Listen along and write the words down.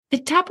The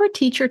Taproot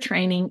Teacher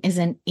Training is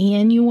an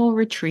annual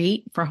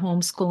retreat for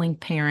homeschooling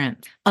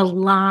parents, a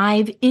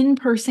live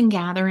in-person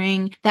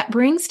gathering that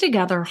brings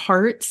together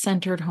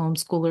heart-centered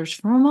homeschoolers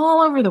from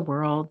all over the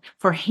world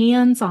for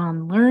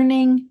hands-on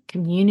learning,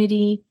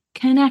 community,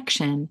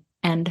 connection,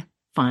 and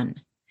fun.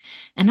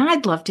 And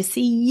I'd love to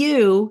see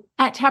you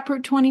at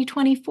Taproot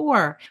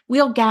 2024.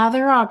 We'll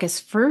gather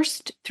August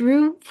 1st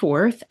through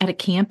 4th at a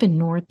camp in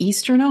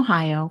northeastern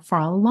Ohio for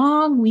a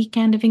long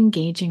weekend of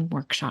engaging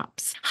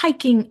workshops,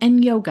 hiking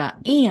and yoga,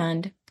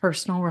 and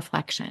personal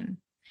reflection.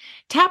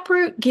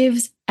 Taproot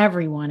gives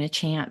everyone a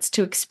chance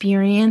to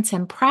experience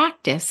and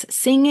practice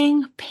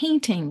singing,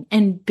 painting,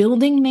 and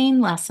building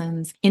Maine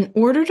lessons in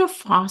order to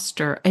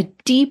foster a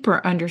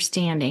deeper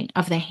understanding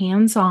of the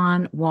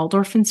hands-on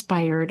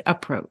Waldorf-inspired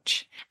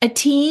approach. A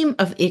team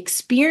of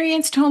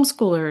experienced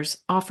homeschoolers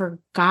offer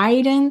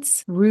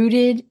guidance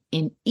rooted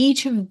in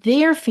each of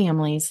their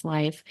family's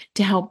life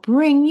to help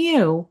bring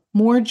you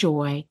more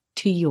joy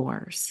to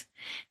yours.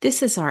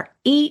 This is our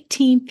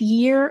 18th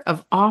year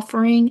of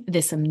offering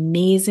this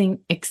amazing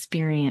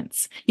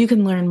experience. You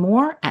can learn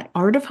more at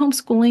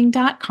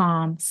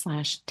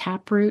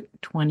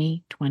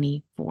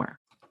artofhomeschooling.com/taproot2024.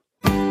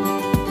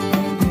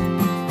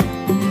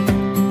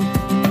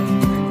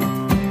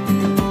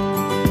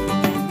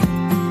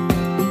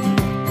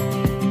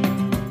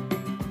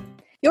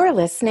 You're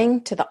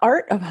listening to the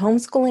Art of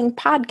Homeschooling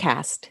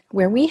podcast,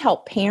 where we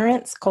help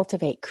parents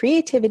cultivate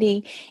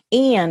creativity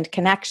and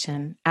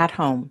connection at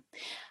home.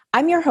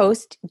 I'm your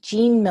host,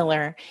 Jean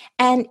Miller,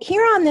 and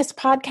here on this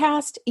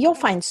podcast, you'll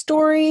find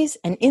stories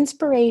and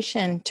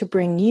inspiration to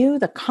bring you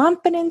the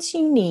confidence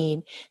you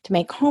need to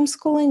make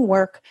homeschooling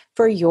work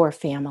for your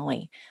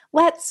family.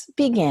 Let's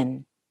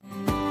begin.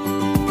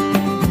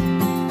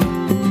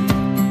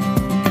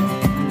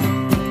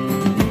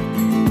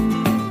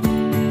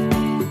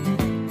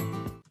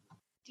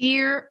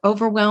 Dear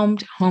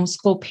overwhelmed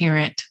homeschool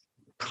parent,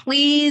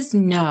 please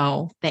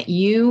know that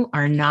you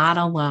are not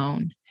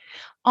alone.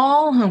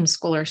 All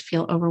homeschoolers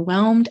feel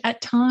overwhelmed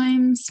at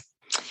times,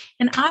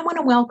 and I want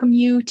to welcome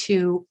you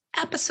to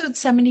episode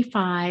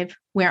 75,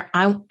 where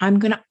I'm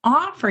going to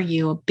offer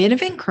you a bit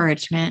of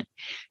encouragement,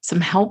 some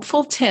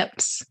helpful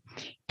tips,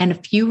 and a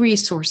few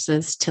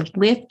resources to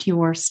lift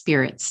your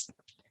spirits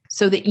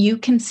so that you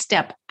can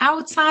step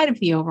outside of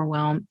the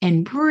overwhelm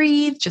and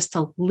breathe just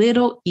a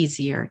little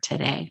easier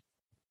today.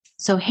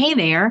 So, hey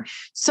there,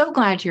 so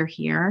glad you're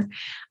here.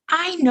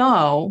 I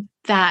know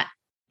that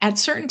at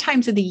certain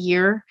times of the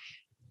year,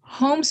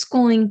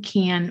 homeschooling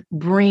can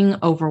bring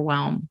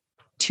overwhelm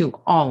to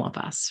all of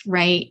us,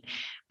 right?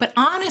 But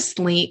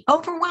honestly,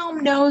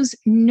 overwhelm knows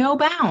no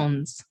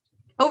bounds.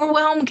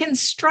 Overwhelm can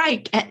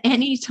strike at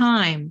any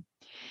time.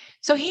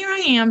 So here I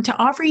am to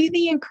offer you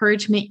the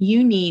encouragement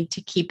you need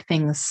to keep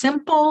things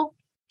simple,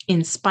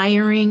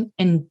 inspiring,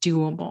 and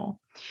doable,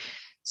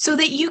 so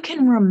that you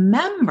can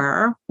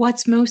remember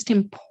what's most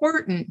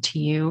important to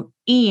you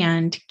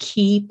and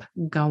keep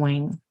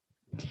going.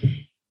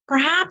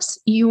 Perhaps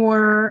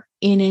you're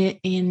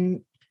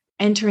entering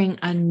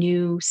a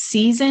new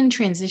season,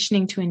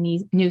 transitioning to a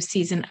new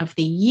season of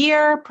the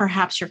year.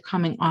 Perhaps you're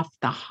coming off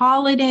the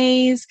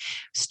holidays,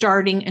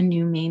 starting a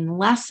new Maine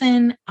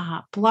lesson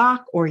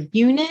block or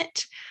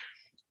unit,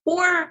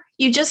 or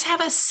you just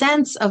have a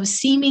sense of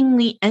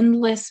seemingly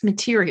endless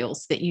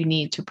materials that you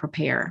need to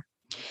prepare.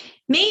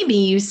 Maybe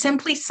you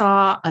simply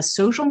saw a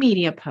social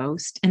media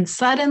post and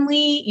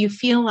suddenly you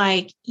feel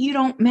like you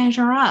don't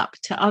measure up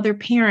to other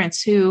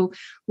parents who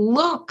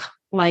look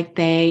like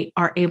they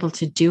are able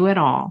to do it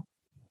all.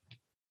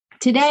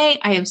 Today,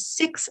 I have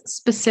 6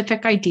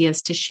 specific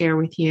ideas to share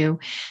with you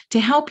to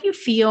help you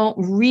feel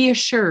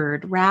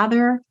reassured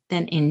rather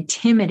than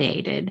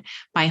intimidated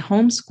by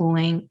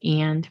homeschooling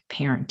and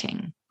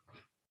parenting.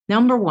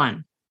 Number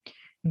 1,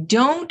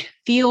 don't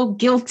feel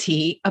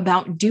guilty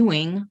about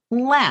doing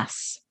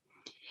less.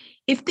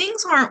 If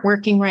things aren't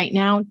working right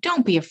now,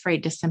 don't be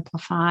afraid to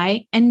simplify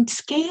and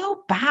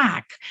scale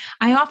back.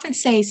 I often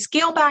say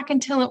scale back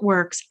until it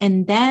works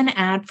and then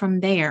add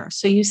from there.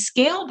 So you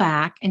scale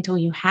back until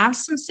you have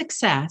some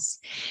success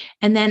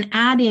and then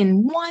add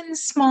in one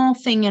small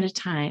thing at a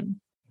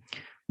time.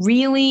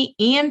 Really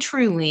and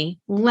truly,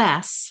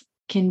 less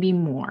can be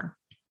more.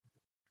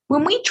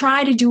 When we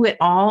try to do it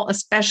all,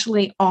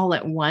 especially all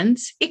at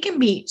once, it can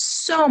be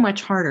so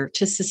much harder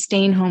to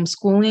sustain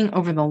homeschooling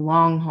over the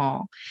long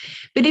haul.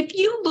 But if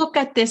you look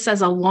at this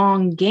as a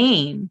long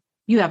game,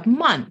 you have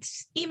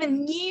months,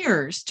 even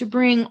years to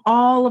bring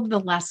all of the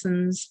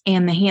lessons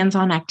and the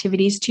hands-on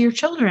activities to your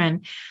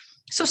children.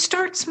 So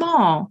start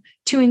small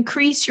to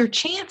increase your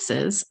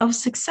chances of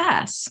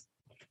success.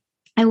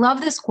 I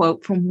love this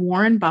quote from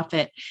Warren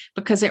Buffett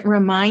because it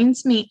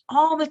reminds me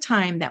all the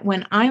time that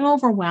when I'm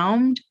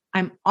overwhelmed,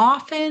 I'm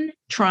often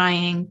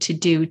trying to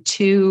do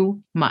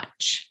too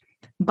much.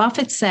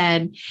 Buffett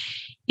said,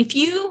 if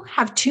you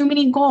have too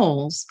many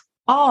goals,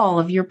 all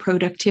of your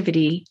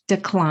productivity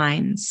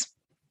declines.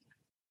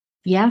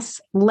 Yes,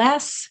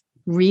 less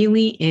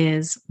really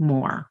is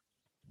more.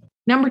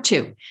 Number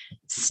 2,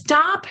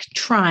 stop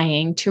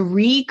trying to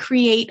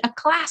recreate a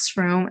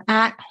classroom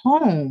at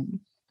home.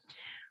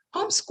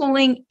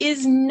 Homeschooling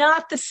is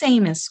not the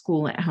same as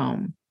school at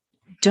home.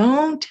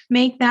 Don't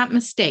make that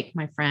mistake,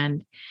 my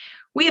friend.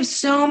 We have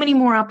so many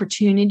more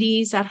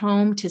opportunities at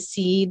home to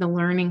see the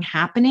learning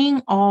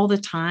happening all the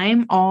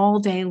time, all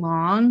day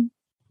long.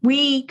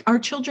 Our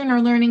children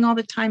are learning all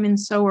the time, and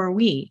so are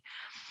we.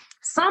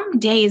 Some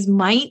days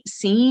might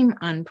seem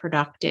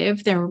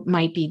unproductive. There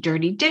might be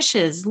dirty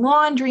dishes,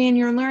 laundry in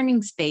your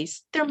learning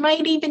space. There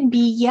might even be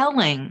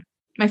yelling.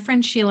 My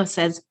friend Sheila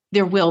says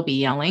there will be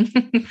yelling.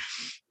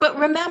 But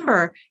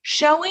remember,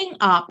 showing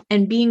up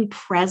and being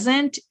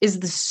present is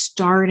the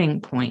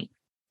starting point.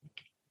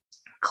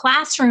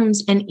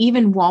 Classrooms and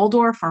even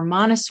Waldorf or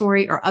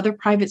Montessori or other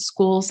private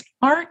schools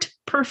aren't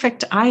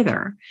perfect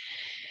either.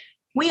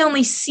 We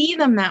only see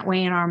them that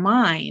way in our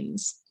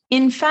minds.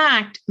 In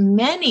fact,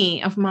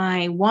 many of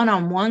my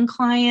one-on-one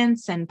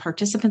clients and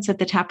participants at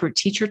the Taproot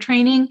Teacher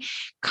Training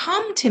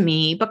come to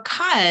me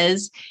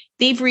because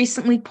they've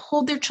recently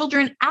pulled their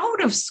children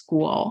out of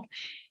school.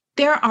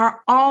 There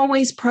are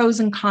always pros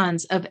and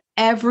cons of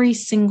every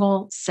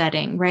single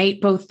setting, right?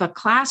 Both the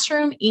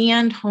classroom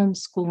and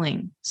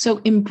homeschooling.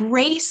 So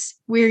embrace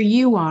where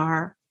you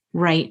are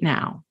right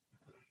now.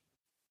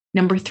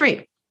 Number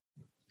 3,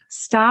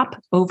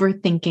 stop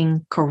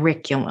overthinking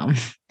curriculum.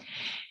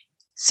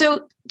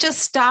 So just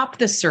stop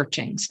the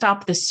searching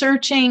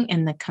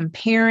and the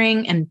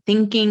comparing and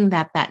thinking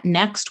that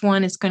next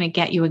one is going to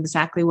get you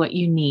exactly what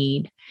you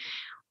need.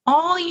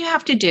 All you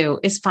have to do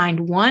is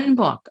find one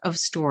book of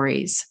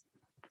stories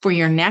for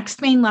your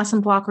next main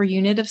lesson block or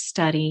unit of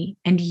study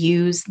and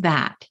use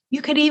that.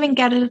 You could even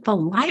get it at the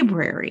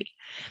library.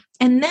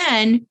 And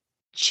then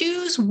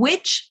choose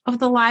which of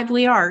the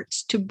lively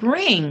arts to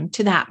bring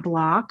to that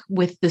block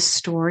with the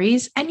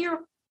stories, and you're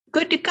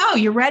good to go.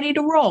 You're ready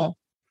to roll.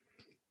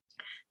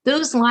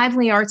 Those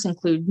lively arts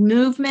include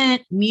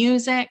movement,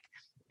 music,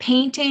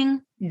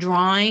 painting,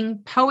 drawing,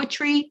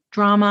 poetry,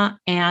 drama,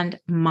 and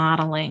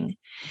modeling.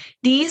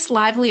 These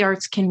lively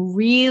arts can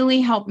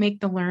really help make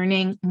the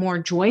learning more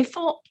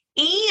joyful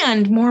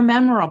and more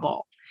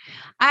memorable.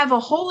 I have a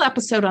whole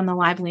episode on the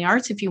lively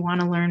arts if you want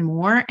to learn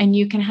more, and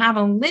you can have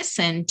a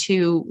listen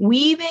to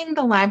weaving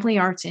the lively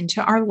arts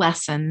into our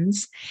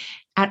lessons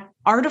at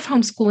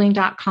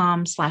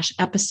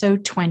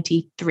artofhomeschooling.com/episode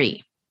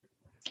 23.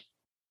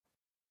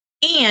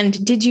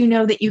 And did you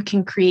know that you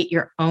can create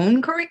your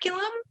own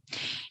curriculum?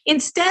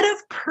 Instead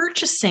of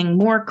purchasing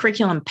more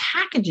curriculum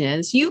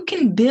packages, you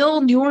can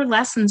build your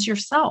lessons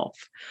yourself.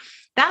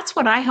 That's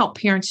what I help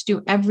parents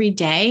do every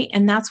day,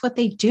 and that's what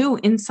they do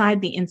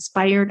inside the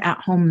Inspired at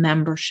Home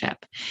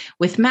membership.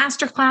 With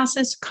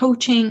masterclasses,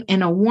 coaching,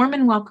 and a warm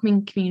and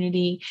welcoming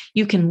community,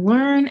 you can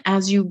learn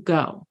as you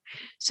go.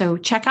 So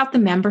check out the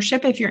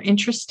membership if you're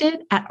interested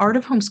at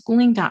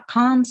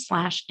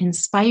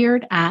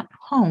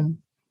artofhomeschooling.com/inspired-at-home.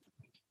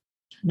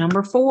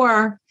 Number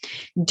 4,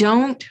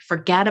 don't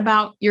forget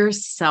about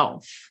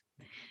yourself.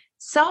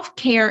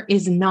 Self-care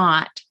is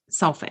not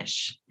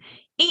selfish.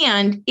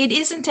 And it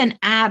isn't an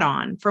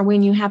add-on for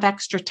when you have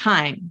extra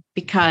time,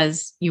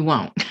 because you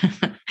won't.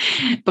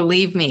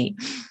 Believe me.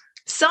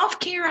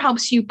 Self-care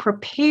helps you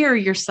prepare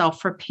yourself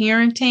for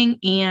parenting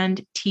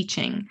and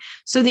teaching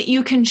so that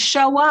you can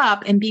show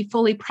up and be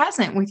fully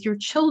present with your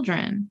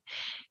children.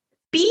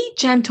 Be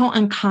gentle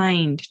and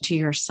kind to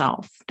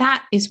yourself.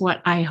 That is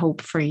what I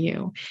hope for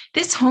you.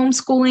 This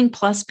homeschooling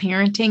plus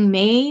parenting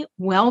may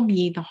well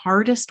be the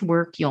hardest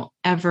work you'll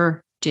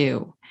ever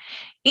do.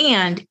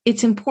 And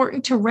it's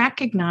important to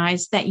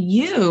recognize that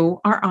you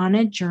are on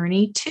a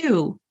journey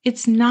too.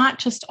 It's not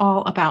just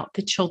all about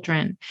the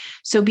children.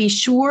 So be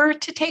sure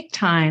to take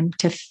time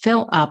to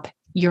fill up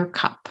your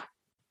cup.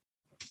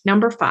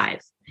 Number 5,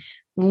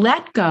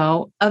 let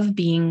go of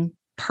being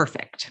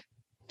perfect.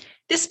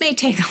 This may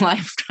take a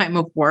lifetime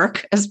of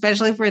work,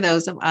 especially for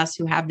those of us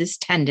who have this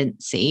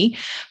tendency,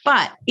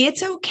 but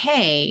it's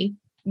okay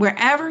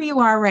wherever you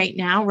are right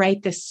now,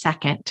 right this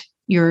second,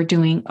 you're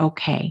doing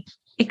okay.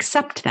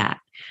 Accept that.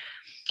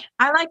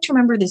 I like to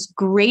remember this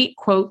great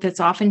quote that's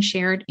often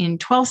shared in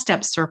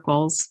 12-step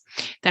circles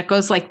that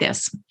goes like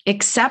this: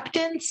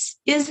 acceptance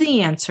is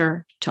the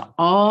answer to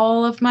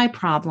all of my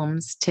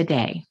problems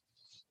today.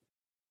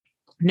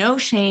 No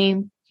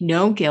shame,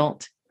 no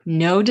guilt,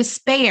 no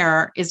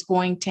despair is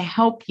going to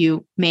help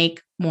you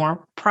make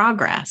more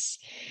progress.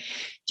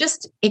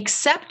 Just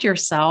accept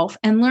yourself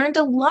and learn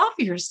to love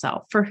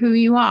yourself for who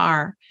you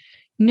are.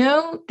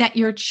 Know that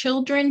your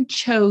children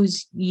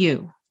chose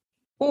you.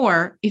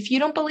 Or if you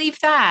don't believe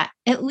that,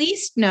 at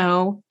least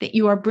know that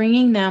you are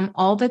bringing them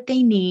all that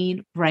they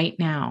need right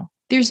now.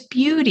 There's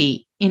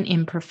beauty in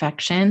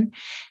imperfection.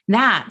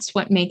 That's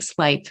what makes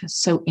life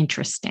so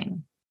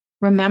interesting.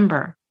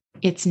 Remember,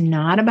 it's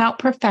not about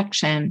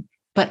perfection,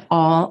 but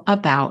all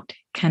about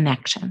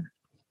connection.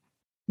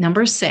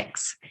 Number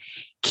 6,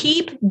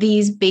 keep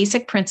these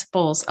basic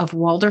principles of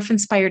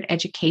Waldorf-inspired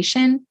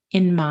education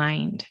in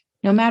mind,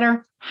 no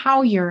matter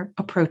how you're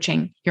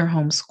approaching your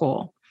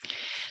homeschool.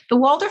 The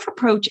Waldorf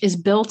approach is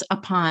built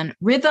upon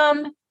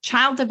rhythm,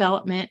 child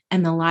development,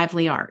 and the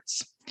lively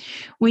arts.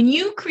 When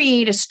you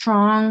create a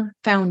strong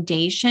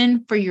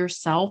foundation for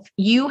yourself,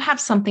 you have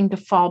something to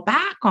fall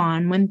back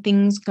on when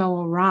things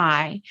go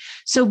awry.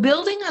 So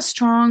building a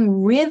strong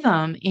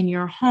rhythm in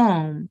your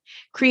home,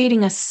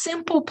 creating a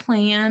simple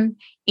plan,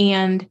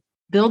 and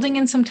building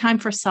in some time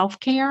for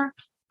self-care,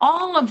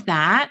 all of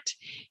that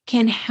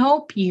can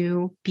help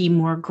you be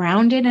more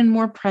grounded and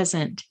more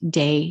present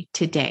day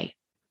to day.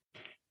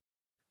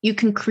 You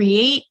can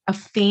create a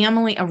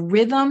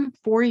rhythm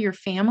for your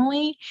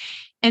family,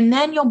 and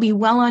then you'll be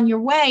well on your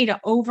way to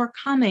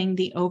overcoming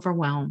the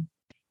overwhelm.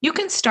 You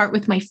can start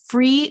with my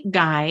free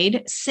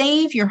guide,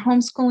 Save Your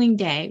Homeschooling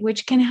Day,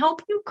 which can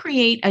help you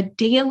create a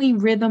daily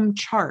rhythm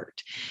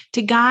chart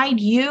to guide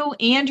you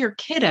and your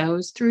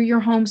kiddos through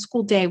your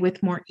homeschool day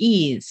with more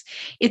ease.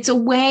 It's a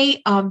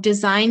way of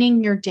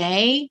designing your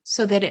day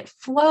so that it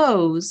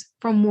flows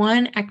from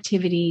one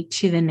activity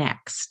to the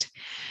next.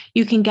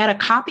 You can get a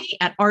copy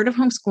at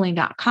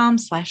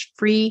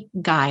artofhomeschooling.com/free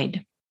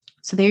guide.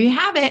 So there you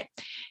have it.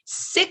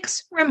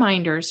 6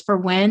 reminders for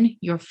when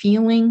you're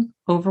feeling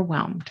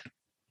overwhelmed.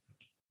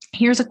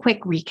 Here's a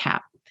quick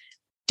recap.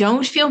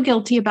 Don't feel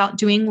guilty about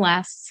doing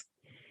less.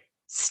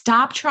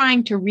 Stop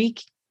trying to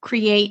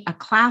recreate a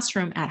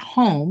classroom at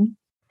home.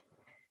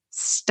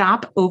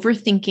 Stop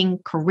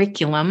overthinking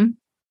curriculum.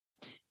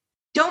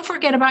 Don't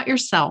forget about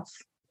yourself.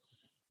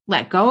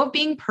 Let go of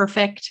being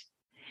perfect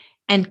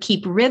and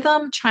keep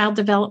rhythm, child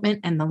development,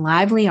 and the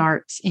lively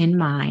arts in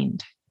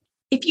mind.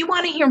 If you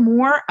want to hear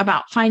more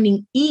about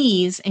finding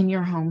ease in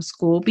your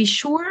homeschool, be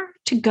sure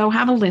to go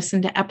have a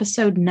listen to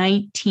episode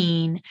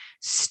 19,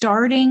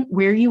 Starting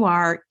Where You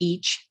Are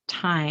Each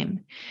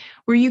Time,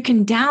 where you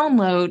can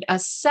download a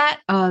set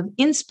of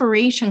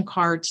inspiration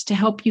cards to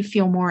help you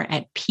feel more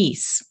at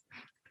peace.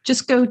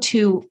 Just go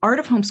to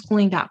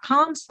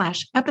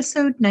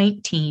artofhomeschooling.com/episode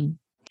 19.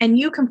 And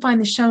you can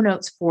find the show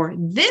notes for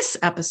this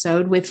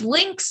episode with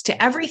links to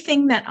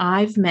everything that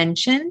I've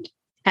mentioned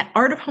at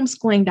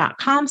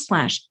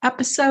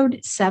artofhomeschooling.com/episode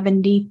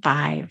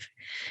 75.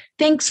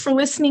 Thanks for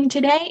listening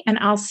today, and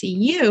I'll see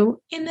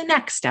you in the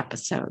next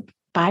episode.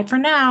 Bye for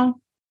now.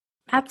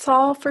 That's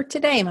all for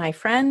today, my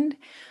friend.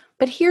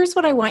 But here's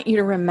what I want you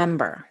to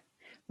remember.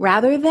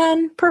 Rather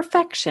than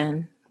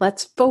perfection,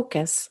 let's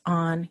focus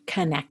on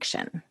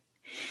connection.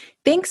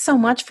 Thanks so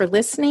much for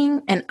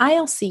listening, and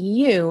I'll see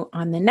you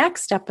on the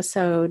next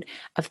episode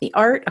of the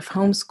Art of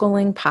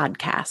Homeschooling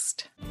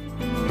podcast.